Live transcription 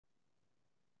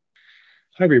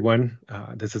Hi, everyone.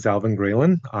 This is Alvin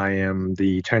GRAYLIN. I am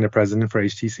the China president for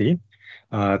HTC.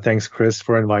 Thanks, Chris,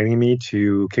 for inviting me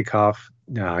to kick off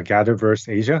GatherVerse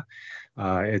Asia.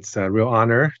 It's a real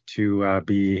honor to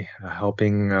be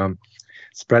helping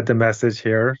spread the message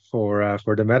here for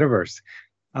the metaverse.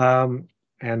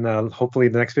 And hopefully,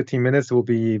 the next 15 minutes will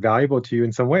be valuable to you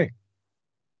in some way.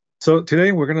 So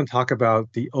today we're going to talk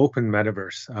about the open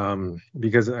metaverse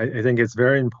because I think it's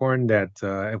very important that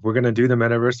if we're going to do the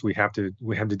metaverse, we have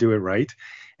to do it right,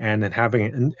 and then having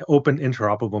an open,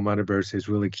 interoperable metaverse is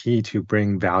really key to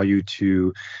bring value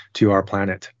to our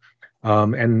planet.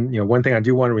 And one thing I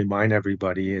do want to remind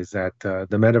everybody is that the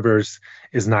metaverse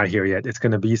is not here yet. It's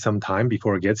going to be some time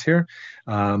before it gets here,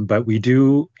 but we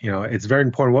do, it's very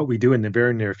important what we do in the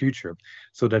very near future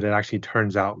so that it actually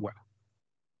turns out well.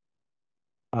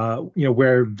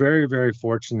 We're a very, very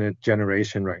fortunate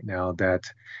generation right now that,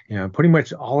 pretty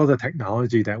much all of the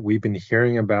technology that we've been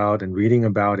hearing about and reading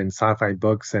about in sci-fi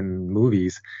books and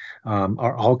movies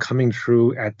are all coming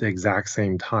true at the exact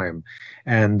same time.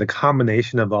 And the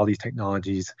combination of all these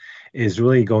technologies is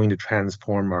really going to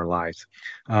transform our lives.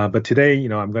 But today,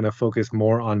 I'm going to focus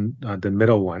more on the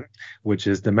middle one, which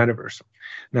is the metaverse.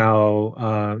 Now,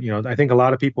 I think a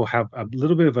lot of people have a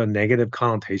little bit of a negative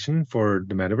connotation for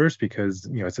the metaverse because,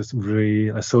 it's just really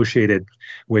associated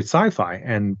with sci-fi,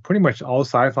 and pretty much all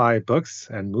sci-fi books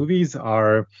and movies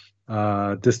are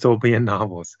dystopian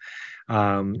novels.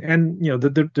 And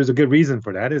there's a good reason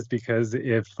for that is because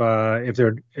if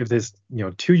there's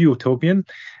too utopian,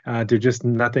 there's just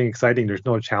nothing exciting. There's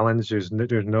no challenge. There's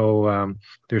no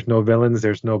villains.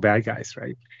 There's no bad guys,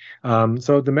 right?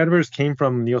 So the metaverse came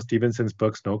from Neil Stephenson's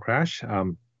book Snow Crash.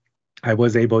 I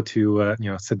was able to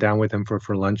sit down with him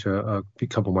for lunch a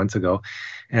couple months ago,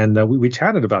 and we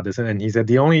chatted about this. And he said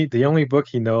the only book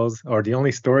he knows, or the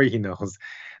only story he knows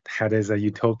that is a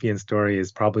utopian story,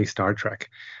 is probably Star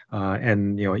Trek.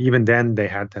 And even then they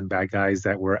had 10 bad guys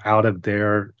that were out of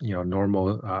their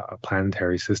normal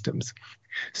planetary systems.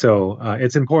 So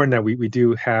it's important that we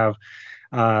do have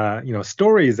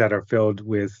stories that are filled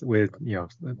with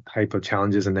type of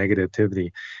challenges and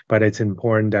negativity. But it's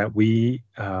important that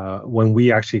when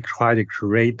we actually try to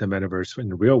create the metaverse in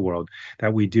the real world,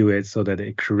 that we do it so that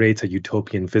it creates a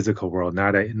utopian physical world,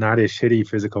 not a shitty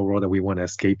physical world that we want to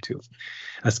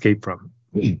escape from.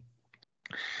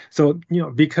 So,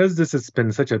 because this has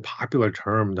been such a popular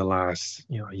term the last,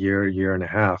 year and a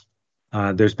half,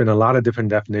 there's been a lot of different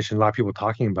definitions, a lot of people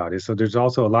talking about it. So there's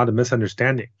also a lot of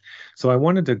misunderstanding. So I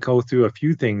wanted to go through a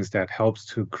few things that helps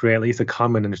to create at least a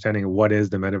common understanding of what is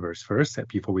the metaverse first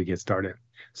before we get started.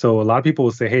 So a lot of people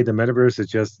will say, hey, the metaverse is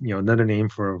just, another name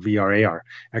for VR, AR,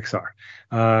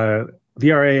 XR.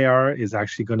 VR AR is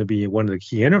actually going to be one of the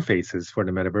key interfaces for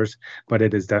the metaverse, but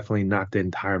it is definitely not the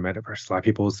entire metaverse. A lot of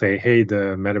people say, hey,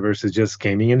 the metaverse is just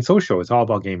gaming and social. It's all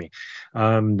about gaming.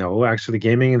 No, actually,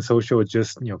 gaming and social is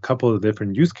just a couple of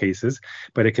different use cases,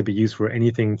 but it could be used for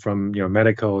anything from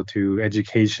medical to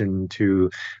education to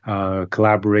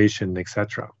collaboration,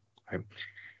 etc. Right?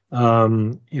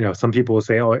 Some people will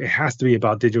say, oh, it has to be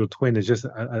about digital twin. It's just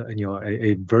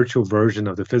a virtual version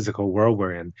of the physical world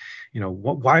we're in.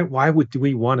 Why would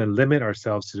we want to limit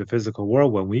ourselves to the physical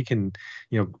world when we can,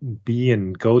 be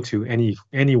and go to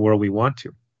any world we want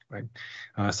to, right?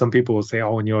 Some people will say,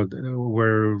 oh,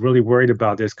 we're really worried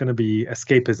about there's going to be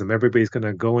escapism. Everybody's going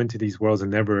to go into these worlds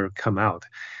and never come out.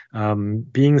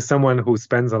 Being someone who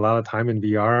spends a lot of time in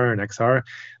VR and XR,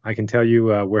 I can tell you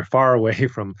we're far away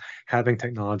from having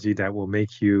technology that will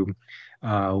make you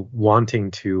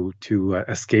wanting to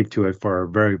escape to it for a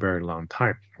very, very long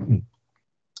time.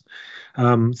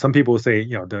 Some people say,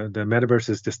 the metaverse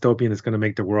is dystopian. It's going to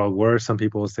make the world worse. Some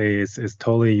people say it's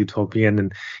totally utopian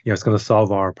and, it's going to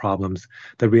solve our problems.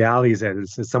 The reality is that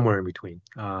it's somewhere in between.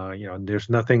 There's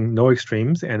no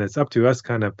extremes, and it's up to us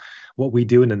kind of what we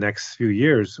do in the next few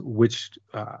years, which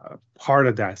part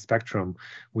of that spectrum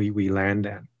we land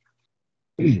at.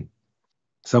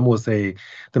 Some will say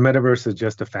the metaverse is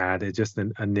just a fad. It's just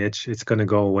a niche. It's going to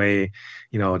go away,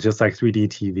 just like 3D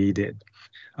TV did.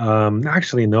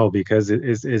 Actually, no, because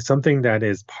it's something that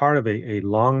is part of a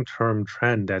long-term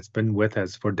trend that's been with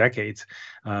us for decades,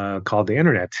 called the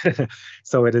internet.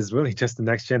 So it is really just the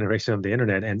next generation of the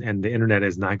internet, and the internet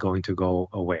is not going to go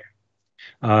away.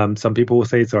 Some people will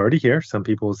say it's already here. Some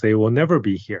people will say it will never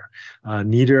be here.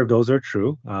 Neither of those are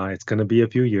true. It's going to be a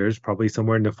few years, probably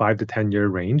somewhere in the 5 to 10-year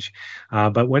range.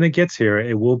 But when it gets here,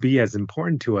 it will be as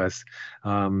important to us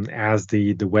as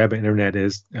the web and internet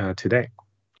is today.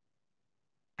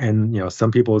 And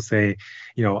some people say,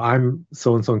 I'm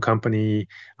so and so company,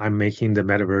 I'm making the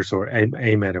metaverse or a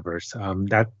metaverse.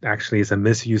 That actually is a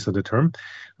misuse of the term.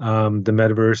 The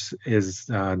metaverse is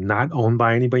not owned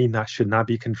by anybody, not should not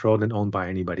be controlled and owned by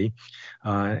anybody,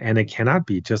 and it cannot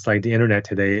be. Just like the internet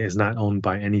today is not owned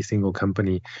by any single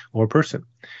company or person.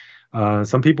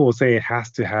 Some people will say it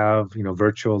has to have,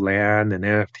 virtual land and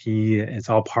NFT. It's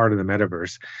all part of the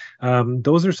metaverse.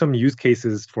 Those are some use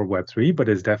cases for Web3, but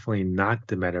it's definitely not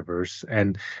the metaverse.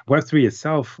 And Web3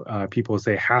 itself, people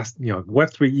say has,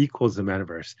 Web3 equals the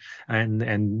metaverse, and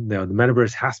the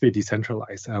metaverse has to be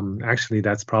decentralized. Actually,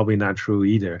 that's probably not true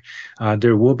either.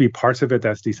 There will be parts of it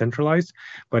that's decentralized,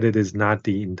 but it is not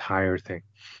the entire thing.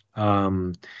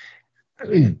 Um,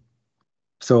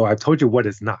 So I've told you what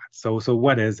it's not. So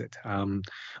what is it?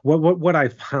 What I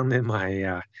found in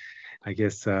my I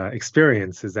guess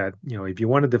experience is that if you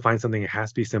want to define something, it has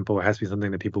to be simple. It has to be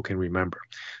something that people can remember.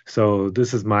 So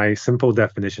this is my simple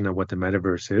definition of what the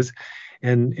metaverse is,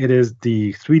 and it is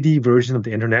the 3D version of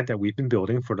the internet that we've been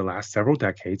building for the last several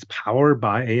decades, powered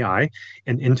by AI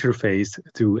and interfaced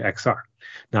through XR.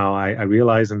 Now, I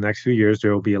realize in the next few years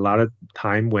there will be a lot of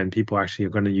time when people actually are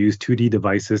going to use 2D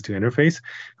devices to interface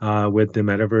with the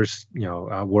metaverse,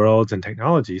 worlds and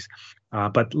technologies.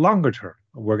 But longer term,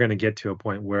 we're going to get to a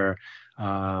point where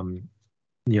AR and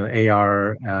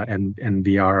VR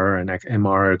and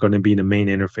MR are going to be the main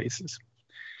interfaces.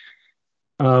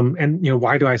 And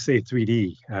why do I say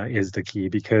 3D is the key?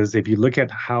 Because if you look at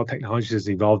how technology has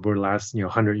evolved over the last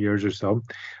 100 years or so,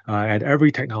 at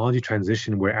every technology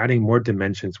transition, we're adding more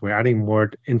dimensions, we're adding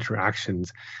more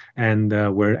interactions, and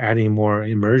we're adding more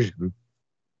immersion.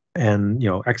 And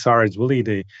XR is really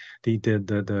the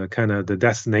kind of the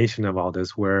destination of all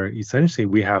this, where essentially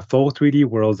we have full 3D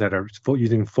worlds that are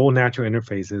using full natural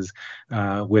interfaces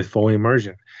with full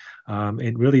immersion.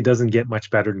 It really doesn't get much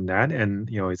better than that, and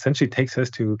essentially takes us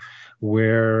to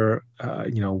where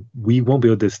we won't be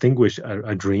able to distinguish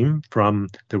a dream from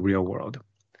the real world,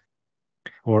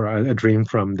 or a dream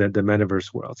from the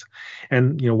metaverse worlds.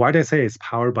 And why do I say it's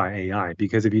powered by AI?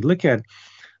 Because if you look at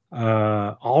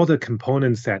all the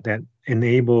components that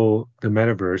enable the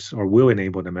metaverse or will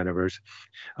enable the metaverse,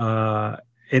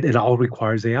 it all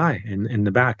requires AI in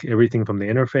the back. Everything from the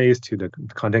interface to the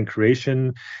content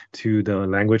creation, to the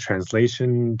language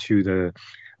translation, to the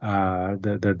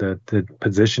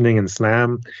positioning and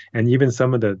SLAM, and even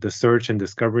some of the search and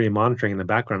discovery and monitoring in the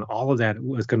background. All of that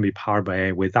is going to be powered by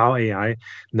AI. Without AI,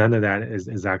 none of that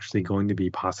is actually going to be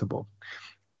possible.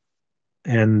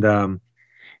 And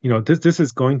this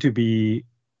is going to be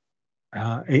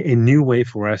a new way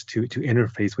for us to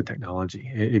interface with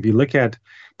technology. If you look at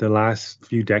the last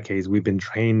few decades, we've been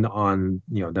trained on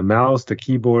the mouse, the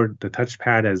keyboard, the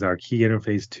touchpad as our key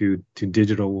interface to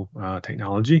digital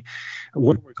technology.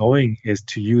 Where we're going is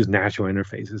to use natural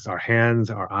interfaces: our hands,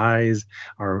 our eyes,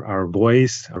 our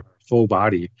voice, our full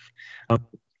body.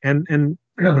 And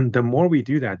the more we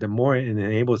do that, the more it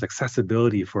enables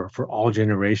accessibility for all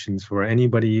generations, for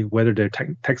anybody, whether they're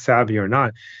tech savvy or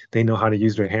not. They know how to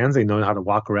use their hands, they know how to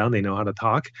walk around, they know how to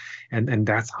talk, and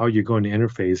that's how you're going to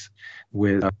interface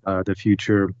with the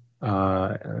future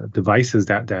devices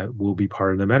that will be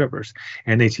part of the metaverse.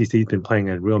 And HTC has been playing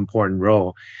a real important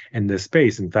role in this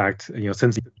space. In fact,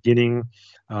 since the beginning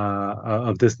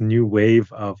of this new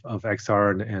wave of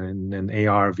XR and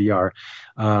AR, VR,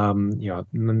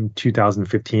 in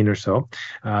 2015 or so,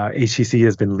 HTC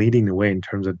has been leading the way in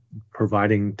terms of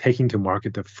taking to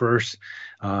market the first,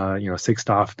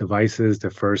 6DoF devices,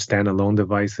 the first standalone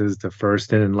devices, the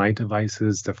first thin and light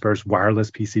devices, the first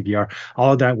wireless PCVR.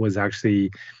 All of that was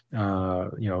actually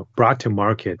brought to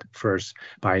market first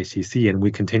by HTC, and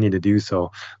we continue to do so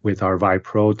with our Vive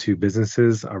Pro to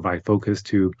businesses, our Vive Focus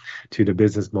to the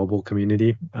business mobile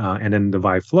community, and then the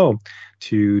Vive Flow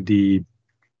to the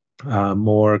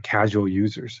more casual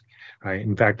users. Right.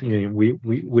 In fact, we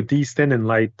with these thin and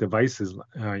light devices,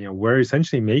 we're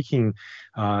essentially making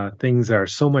things that are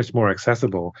so much more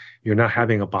accessible. You're not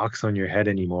having a box on your head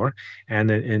anymore,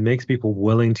 and it makes people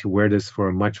willing to wear this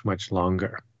for much, much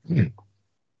longer.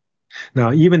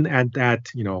 Now, even at that,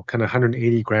 kind of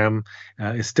 180 gram,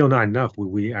 is still not enough.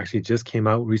 We actually just came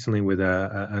out recently with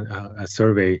a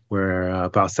survey where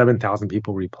about 7,000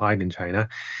 people replied in China,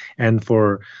 and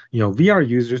for VR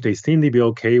users, they seem to be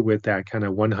okay with that kind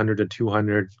of 100 to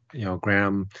 200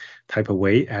 gram type of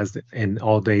weight as an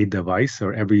all-day device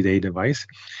or everyday device,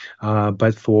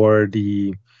 but for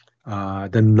the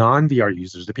non-VR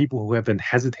users, the people who have been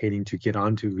hesitating to get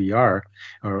onto VR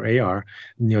or AR,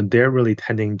 they're really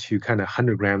tending to kind of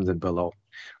 100 grams and below.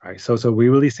 right? So we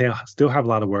really still have a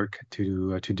lot of work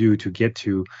to do to get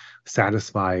to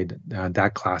satisfied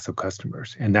that class of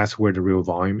customers, and that's where the real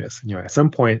volume is. At some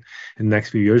point in the next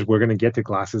few years, we're going to get to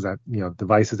glasses that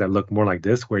devices that look more like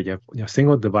this, where you have a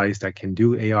single device that can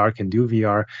do AR, can do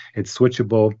VR, it's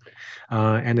switchable,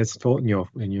 and it's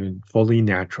fully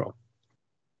natural.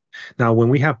 Now, when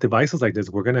we have devices like this,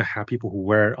 we're going to have people who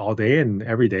wear it all day and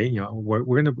every day.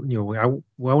 We're going to, I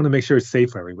want to make sure it's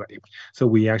safe for everybody. So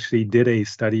we actually did a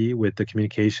study with the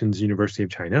Communications University of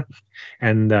China,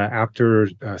 and after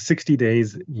 60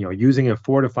 days, using it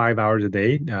 4 to 5 hours a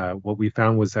day, what we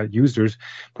found was that users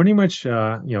pretty much,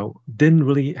 didn't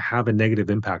really have a negative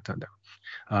impact on them.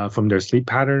 From their sleep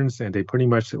patterns, and they pretty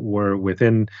much were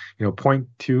within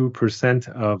 0.2%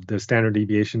 of the standard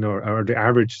deviation or the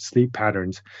average sleep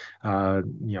patterns, no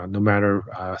matter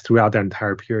throughout that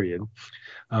entire period.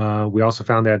 We also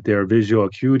found that their visual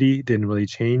acuity didn't really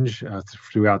change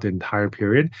throughout the entire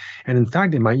period. And in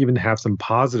fact, it might even have some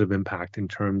positive impact in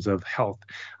terms of health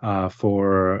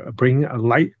for bringing a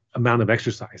light amount of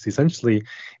exercise. Essentially,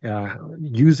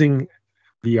 using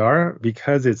VR,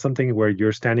 because it's something where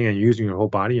you're standing and using your whole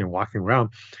body and walking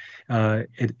around,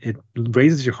 it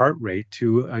raises your heart rate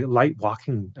to a light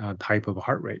walking type of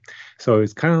heart rate. So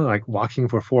it's kind of like walking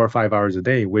for 4 or 5 hours a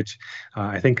day, which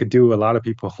I think could do a lot of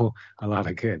people a lot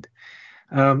of good.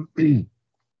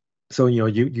 So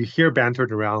you hear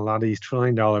bantered around a lot of these $1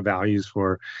 trillion values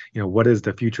for what is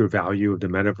the future value of the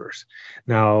metaverse.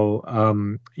 Now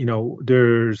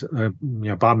there's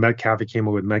Bob Metcalfe, he came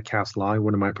up with Metcalfe's law,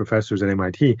 one of my professors at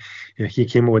MIT. He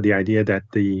came up with the idea that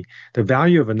the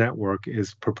value of a network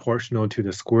is proportional to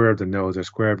the square of the nodes, or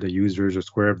square of the users, or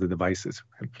square of the devices.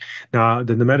 Now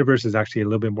the metaverse is actually a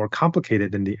little bit more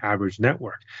complicated than the average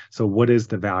network. So what is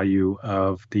the value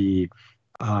of the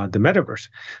metaverse?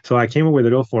 So I came up with a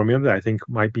little formula that I think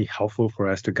might be helpful for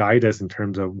us to guide us in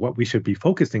terms of what we should be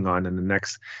focusing on in the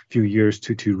next few years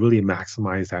to really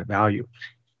maximize that value.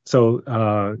 So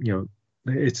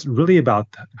it's really about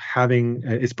having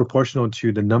it's proportional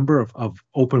to the number of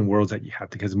open worlds that you have,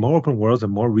 because the more open worlds, the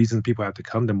more reasons people have to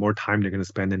come, the more time they're going to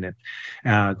spend in it.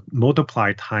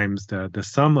 Multiply times the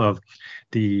sum of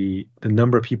the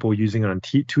number of people using it on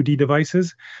 2D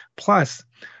devices, plus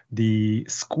the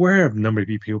square of number of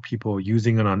people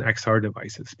using it on XR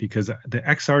devices, because the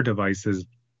XR devices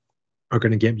are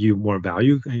going to give you more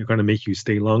value, and you're going to make you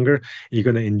stay longer, you're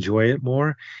going to enjoy it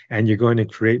more, and you're going to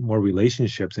create more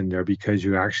relationships in there because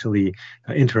you're actually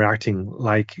interacting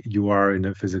like you are in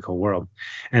the physical world.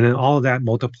 And then all of that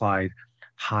multiplied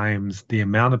times the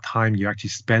amount of time you actually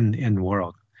spend in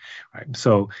world. Right.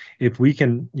 So if we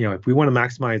can, if we want to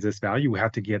maximize this value, we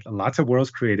have to get lots of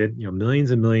worlds created,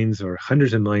 millions and millions or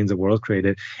hundreds of millions of worlds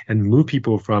created, and move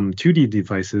people from 2D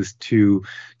devices to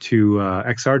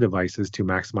XR devices to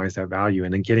maximize that value,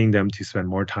 and then getting them to spend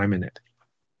more time in it.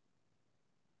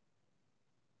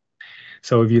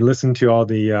 So if you listen to all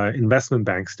the investment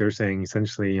banks, they're saying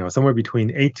essentially, somewhere between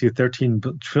 $8 to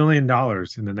 $13 trillion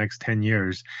in the next 10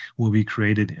 years will be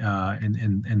created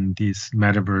in this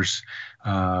metaverse,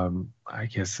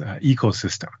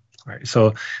 ecosystem. Right.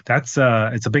 So that's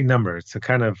it's a big number. It's a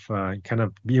kind of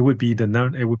it would be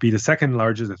the second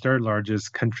largest, the third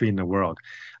largest country in the world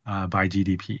by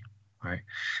GDP. Right.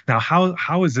 Now,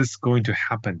 how is this going to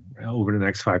happen over the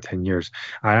next 5-10 years?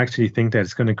 I actually think that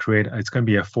it's going to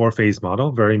be a 4-phase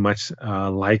model, very much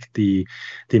like the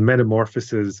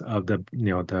metamorphosis of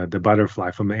the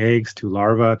butterfly, from eggs to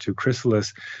larva to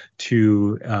chrysalis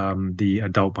to the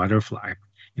adult butterfly.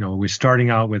 We're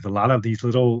starting out with a lot of these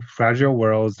little fragile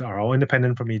worlds that are all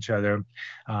independent from each other,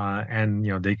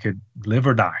 and they could live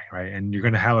or die, right? And you're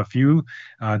going to have a few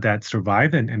that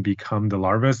survive and become the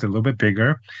larvae, a little bit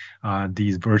bigger.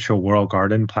 These virtual world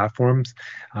garden platforms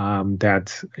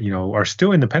that are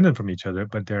still independent from each other,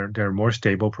 but they're more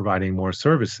stable, providing more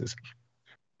services.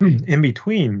 In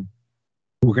between,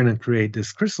 we're going to create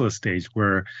this chrysalis stage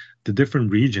where the different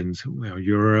regions,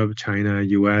 Europe, China,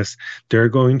 US, they're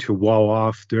going to wall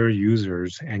off their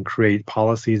users and create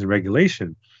policies and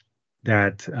regulation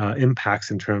that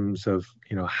impacts in terms of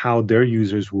how their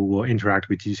users will interact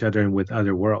with each other and with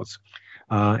other worlds.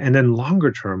 And then longer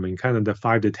term, in kind of the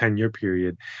 5 to 10 year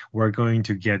period, we're going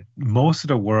to get most of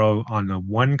the world on the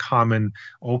one common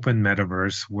open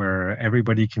metaverse where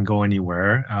everybody can go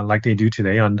anywhere, like they do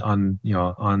today on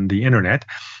the internet.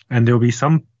 And there'll be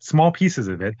some small pieces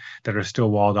of it that are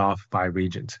still walled off by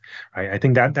regions. Right? I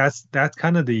think that's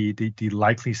kind of the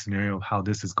likely scenario of how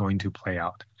this is going to play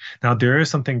out. Now, there is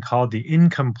something called the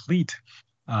incomplete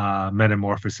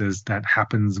metamorphosis that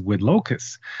happens with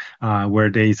locusts, where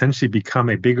they essentially become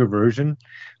a bigger version.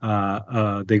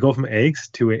 They go from eggs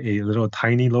to a little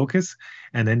tiny locust,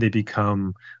 and then they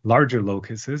become larger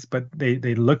locusts, but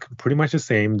they look pretty much the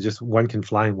same. Just one can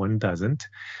fly and one doesn't,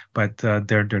 but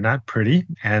they're not pretty,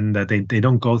 and they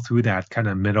don't go through that kind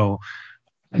of middle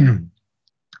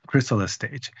chrysalis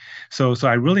stage. So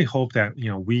I really hope that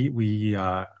we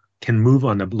can move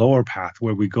on the lower path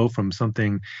where we go from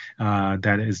something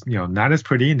that is not as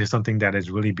pretty into something that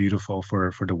is really beautiful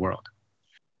for the world.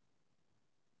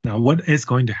 Now, what is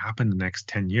going to happen in the next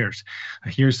 10 years?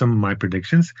 Here's some of my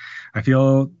predictions. I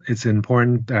feel it's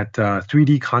important that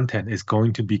 3D content is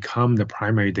going to become the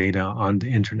primary data on the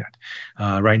internet.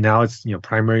 Right now, it's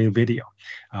primary video,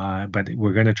 but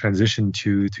we're going to transition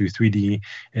to 3D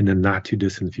in the not too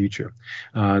distant future.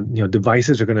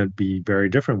 Devices are going to be very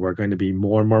different. We're going to be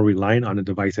more and more reliant on the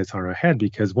device that's on our head,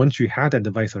 because once you have that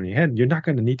device on your head, you're not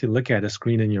going to need to look at a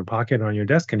screen in your pocket or on your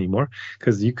desk anymore,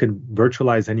 because you can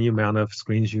virtualize any amount of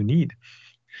screens you need.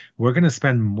 We're going to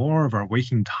spend more of our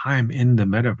waking time in the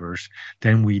metaverse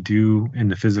than we do in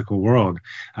the physical world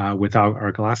without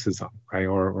our glasses on, right?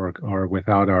 Or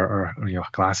without our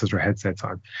glasses or headsets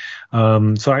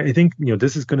on. So I think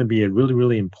this is going to be a really,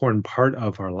 really important part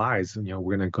of our lives.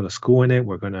 We're going to go to school in it.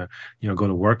 We're going to go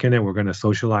to work in it. We're going to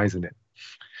socialize in it.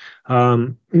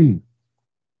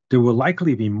 There will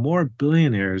likely be more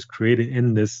billionaires created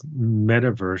in this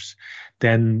metaverse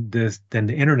than the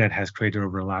internet has created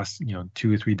over the last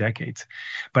 2 or 3 decades.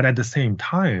 But at the same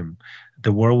time,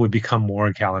 the world will become more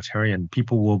egalitarian.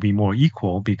 People will be more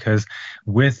equal, because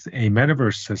with a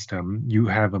metaverse system, you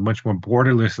have a much more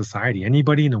borderless society.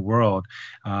 Anybody in the world,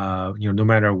 no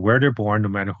matter where they're born, no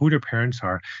matter who their parents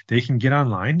are, they can get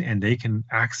online and they can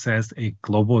access a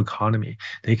global economy.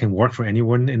 They can work for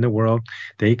anyone in the world.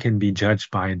 They can be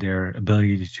judged by their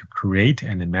ability to create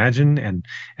and imagine and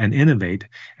innovate,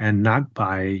 and not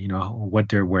by what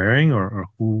they're wearing or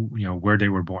who where they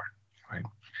were born, right?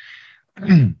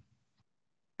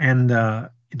 And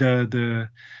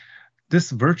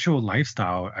this virtual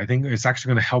lifestyle, I think, is actually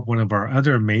going to help one of our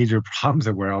other major problems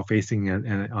that we're all facing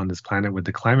on this planet with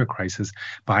the climate crisis.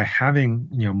 By having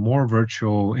more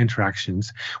virtual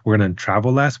interactions, we're going to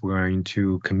travel less, we're going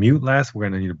to commute less, we're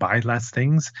going to need to buy less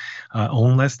things,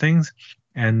 own less things,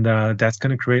 and that's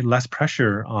going to create less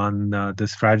pressure on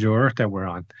this fragile Earth that we're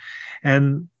on.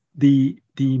 And the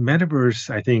metaverse,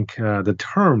 I think, the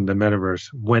term the metaverse,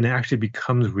 when it actually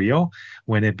becomes real,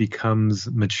 when it becomes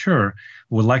mature,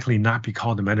 will likely not be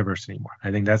called the metaverse anymore.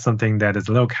 I think that's something that is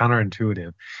a little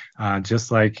counterintuitive.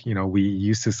 Just like we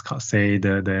used to say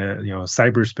the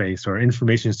cyberspace or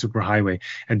information superhighway.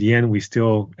 At the end, we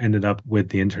still ended up with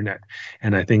the internet,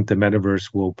 and I think the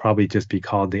metaverse will probably just be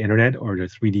called the internet or the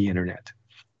 3D internet.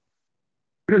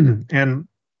 And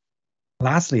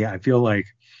lastly, I feel like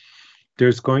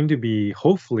there's going to be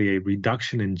hopefully a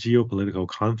reduction in geopolitical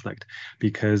conflict,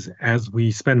 because as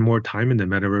we spend more time in the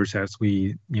metaverse, as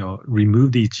we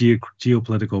remove these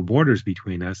geopolitical borders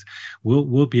between us,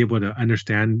 we'll be able to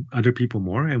understand other people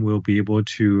more, and we'll be able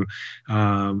to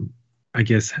I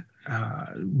guess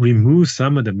remove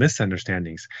some of the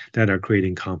misunderstandings that are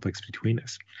creating conflicts between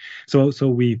us. So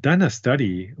we've done a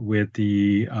study with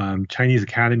the Chinese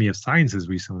Academy of Sciences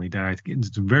recently that I think is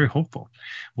very hopeful.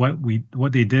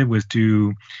 What they did was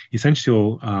do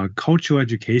essential cultural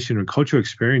education or cultural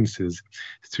experiences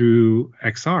through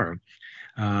XR.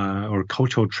 Or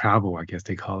cultural travel, I guess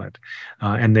they call it.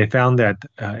 And they found that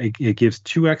it gives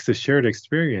 2x the shared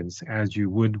experience as you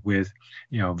would with,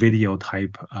 video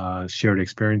type shared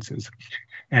experiences.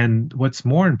 And what's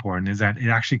more important is that it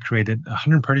actually created a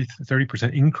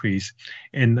 130% increase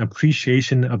in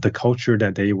appreciation of the culture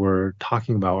that they were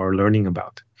talking about or learning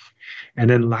about. And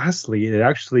then lastly, it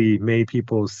actually made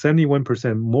people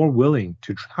 71% more willing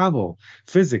to travel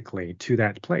physically to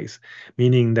that place,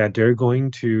 meaning that they're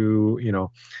going to,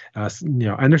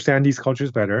 understand these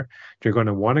cultures better. They're going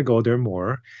to want to go there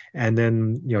more. And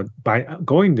then, by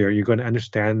going there, you're going to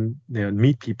understand,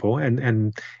 meet people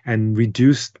and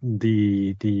reduce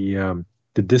the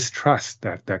distrust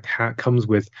that comes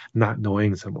with not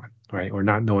knowing someone, right? Or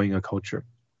not knowing a culture.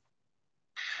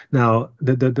 Now,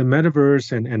 the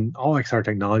metaverse and all XR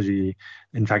technology,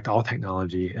 in fact, all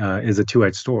technology is a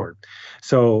two-edged sword.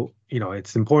 So,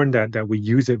 it's important that we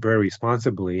use it very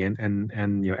responsibly,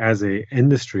 and as a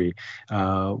industry,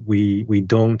 we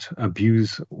don't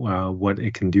abuse what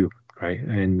it can do. right?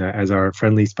 And as our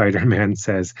friendly Spider-Man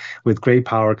says, with great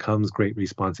power comes great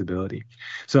responsibility.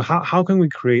 So how can we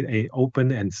create a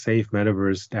open and safe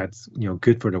metaverse that's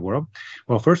good for the world?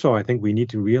 Well, first of all, I think we need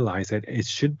to realize that it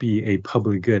should be a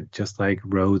public good, just like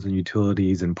roads and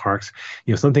utilities and parks.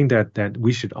 Something that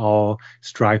we should all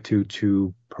strive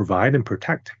to provide and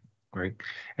protect, right?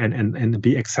 And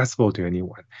be accessible to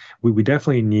anyone. We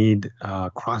definitely need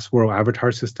cross-world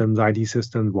avatar systems, ID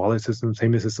systems, wallet systems,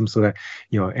 payment systems, so that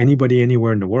anybody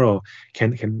anywhere in the world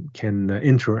can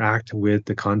interact with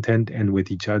the content and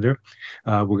with each other.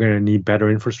 We're going to need better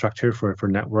infrastructure for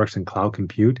networks and cloud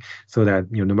compute, so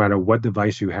that no matter what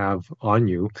device you have on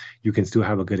you, you can still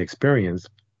have a good experience.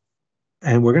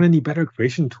 And we're going to need better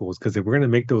creation tools, because if we're going to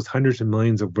make those hundreds of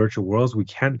millions of virtual worlds, we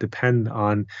can't depend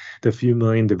on the few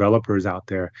million developers out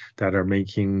there that are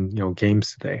making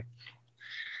games today.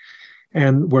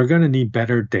 And we're going to need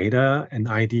better data and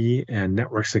ID and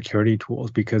network security tools,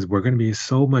 because we're going to be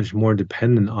so much more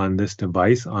dependent on this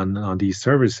device, on these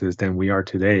services, than we are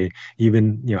today.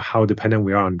 Even how dependent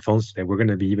we are on phones today, we're going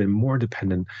to be even more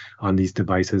dependent on these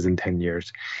devices in 10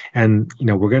 years. And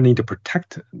we're going to need to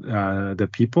protect the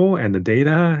people and the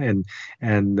data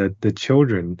and the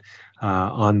children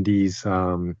on these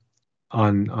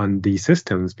on these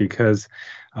systems, because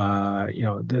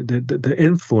the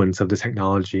influence of the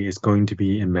technology is going to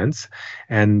be immense,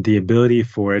 and the ability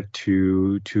for it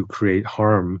to create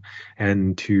harm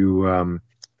and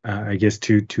I guess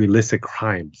to elicit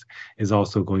crimes is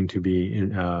also going to be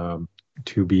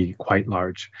quite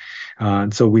large.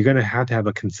 So we're going to have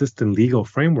a consistent legal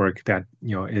framework that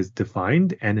is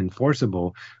defined and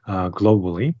enforceable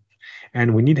globally.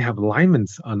 And we need to have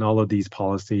alignments on all of these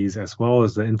policies, as well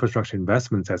as the infrastructure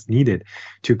investments that's needed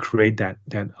to create that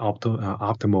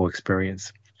optimal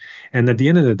experience. And at the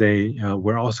end of the day,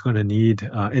 we're also going to need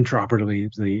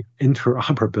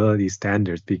interoperability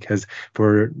standards, because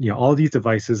for all these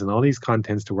devices and all these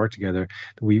contents to work together,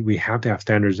 we have to have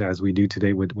standards, as we do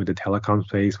today with the telecom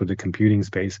space, with the computing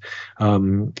space.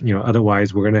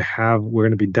 Otherwise we're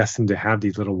going to be destined to have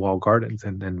these little wall gardens,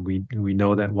 and then we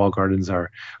know that wall gardens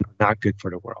are not good for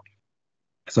the world.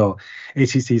 So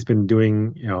HTC has been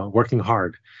working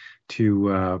hard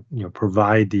to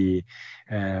provide a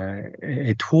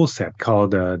tool set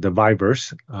called the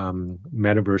ViveVerse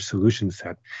Metaverse solution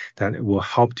set, that will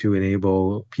help to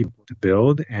enable people to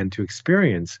build and to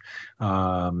experience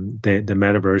the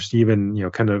metaverse,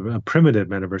 even kind of a primitive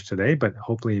metaverse today, but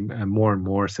hopefully more and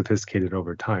more sophisticated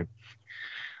over time.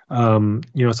 So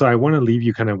I want to leave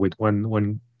you kind of with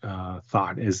one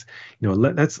thought is,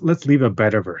 let's leave a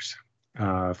better verse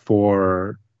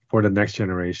for the next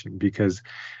generation, because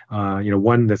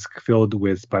one that's filled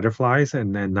with butterflies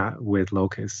and then not with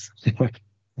locusts.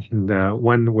 And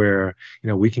one where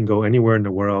we can go anywhere in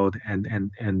the world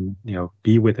and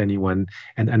be with anyone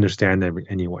and understand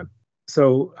anyone.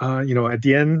 So at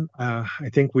the end, I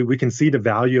think we can see the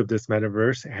value of this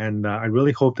metaverse, and I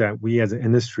really hope that we as an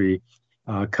industry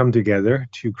come together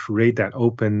to create that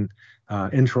open,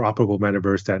 interoperable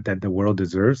metaverse that the world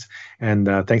deserves. And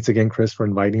thanks again, Chris, for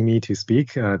inviting me to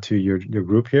speak to your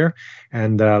group here.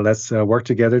 And let's work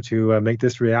together to make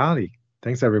this reality.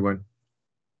 Thanks, everyone.